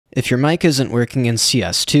If your mic isn't working in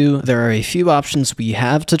CS2, there are a few options we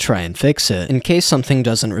have to try and fix it. In case something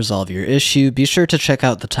doesn't resolve your issue, be sure to check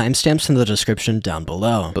out the timestamps in the description down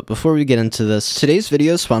below. But before we get into this, today's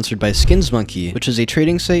video is sponsored by SkinsMonkey, which is a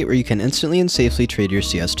trading site where you can instantly and safely trade your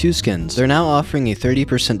CS2 skins. They're now offering a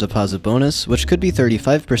 30% deposit bonus, which could be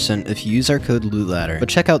 35% if you use our code LOOTLADDER. But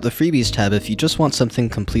check out the freebies tab if you just want something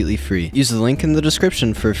completely free. Use the link in the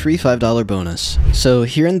description for a free $5 bonus. So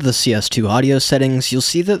here in the CS2 audio settings, you'll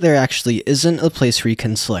see that there actually isn't a place where you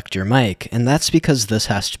can select your mic, and that's because this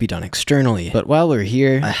has to be done externally. But while we're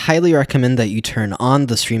here, I highly recommend that you turn on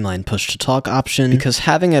the Streamline push-to-talk option, because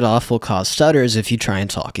having it off will cause stutters if you try and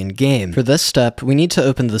talk in-game. For this step, we need to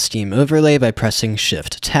open the Steam overlay by pressing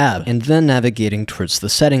Shift-Tab, and then navigating towards the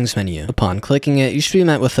settings menu. Upon clicking it, you should be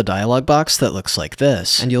met with a dialog box that looks like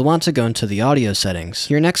this, and you'll want to go into the audio settings.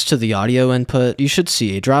 Here next to the audio input, you should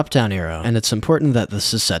see a drop-down arrow, and it's important that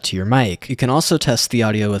this is set to your mic. You can also test the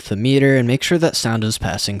audio with the meter and make sure that sound is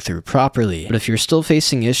passing through properly. But if you're still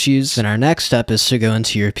facing issues, then our next step is to go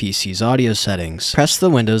into your PC's audio settings. Press the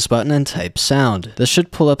Windows button and type sound. This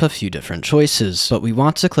should pull up a few different choices, but we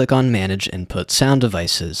want to click on Manage Input Sound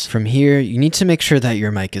Devices. From here, you need to make sure that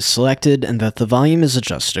your mic is selected and that the volume is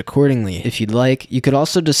adjusted accordingly. If you'd like, you could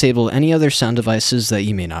also disable any other sound devices that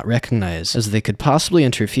you may not recognize, as they could possibly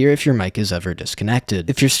interfere if your mic is ever disconnected.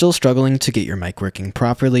 If you're still struggling to get your mic working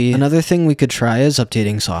properly, another thing we could try is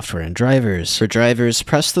updating software and drivers. For drivers,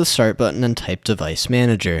 press the Start button and type Device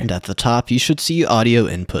Manager, and at the top you should see Audio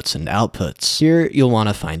Inputs and Outputs. Here, you'll want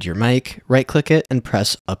to find your mic, right-click it, and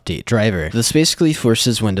press Update Driver. This basically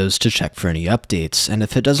forces Windows to check for any updates, and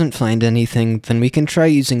if it doesn't find anything, then we can try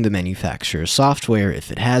using the manufacturer's software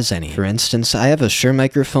if it has any. For instance, I have a Shure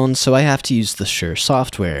microphone, so I have to use the Shure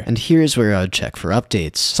software, and here's where I would check for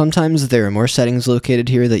updates. Sometimes there are more settings located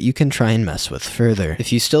here that you can try and mess with further.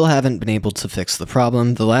 If you still haven't been able to fix the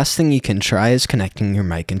problem, the last thing you can try is connecting your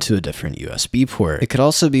mic into a different USB port. It could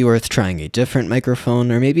also be worth trying a different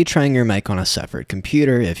microphone, or maybe trying your mic on a separate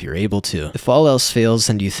computer if you're able to. If all else fails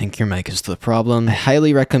and you think your mic is the problem, I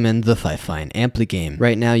highly recommend the Fifine Ampli-Game.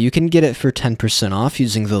 Right now, you can get it for 10% off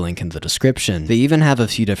using the link in the description. They even have a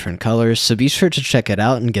few different colors, so be sure to check it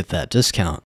out and get that discount.